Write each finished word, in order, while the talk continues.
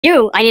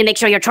You, I need to make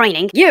sure you're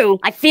training. You,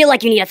 I feel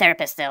like you need a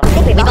therapist still.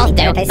 I think we both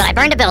do, but I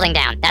burned a building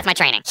down. That's my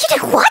training. You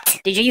did what?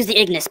 Did you use the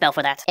Ignis spell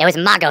for that? It was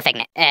Mago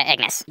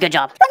Ignis. Good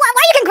job. But why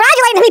are you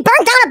congratulating me? He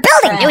burned down a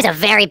building! It was a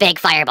very big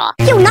fireball.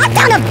 You knocked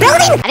down a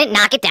building?! I didn't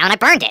knock it down, I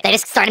burned it. They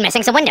just started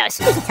missing some windows.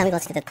 Tell me,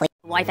 let's get to the police.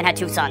 Wife and had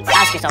 2 sons.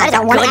 Ask yourself. I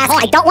don't want to ask.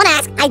 I don't want to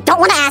ask. I don't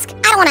want to ask.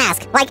 I don't want to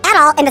ask. Like,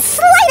 at all, in the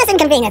slightest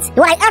inconvenience.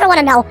 Do I ever want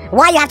to know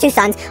why you have 2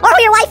 sons, or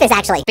who your wife is,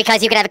 actually?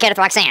 Because you could have a kid with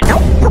Roxanne.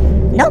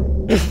 Nope.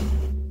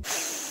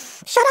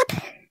 Shut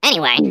up.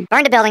 Anyway,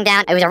 burned a building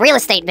down. It was a real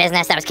estate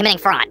business that was committing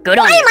fraud. Good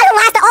on Why you. am I the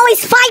last to always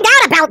find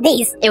out about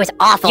these? It was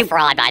awful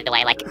fraud, by the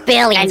way, like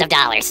billions of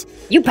dollars.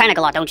 You panic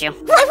a lot, don't you?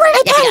 Why would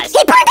I Yes, he panic? does.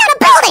 He burned down a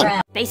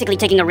building! Basically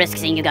taking a risk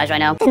seeing you guys right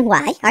now. Then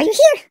why are you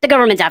here? The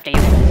government's after you.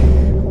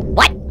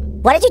 What?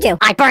 What did you do?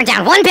 I burned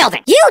down one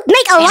building. You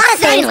make a lot of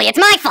things. Suddenly, it's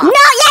my fault. No,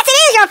 yes, it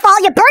is your fault.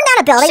 You burned down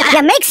a building. Shut You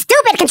up. make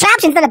stupid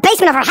contraptions in the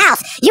basement of her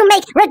house. You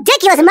make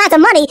ridiculous amounts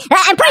of money.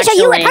 I'm pretty sure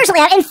you Actually- personally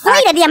have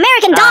inflated the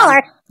American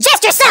dollar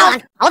just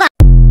yourself. Hold on.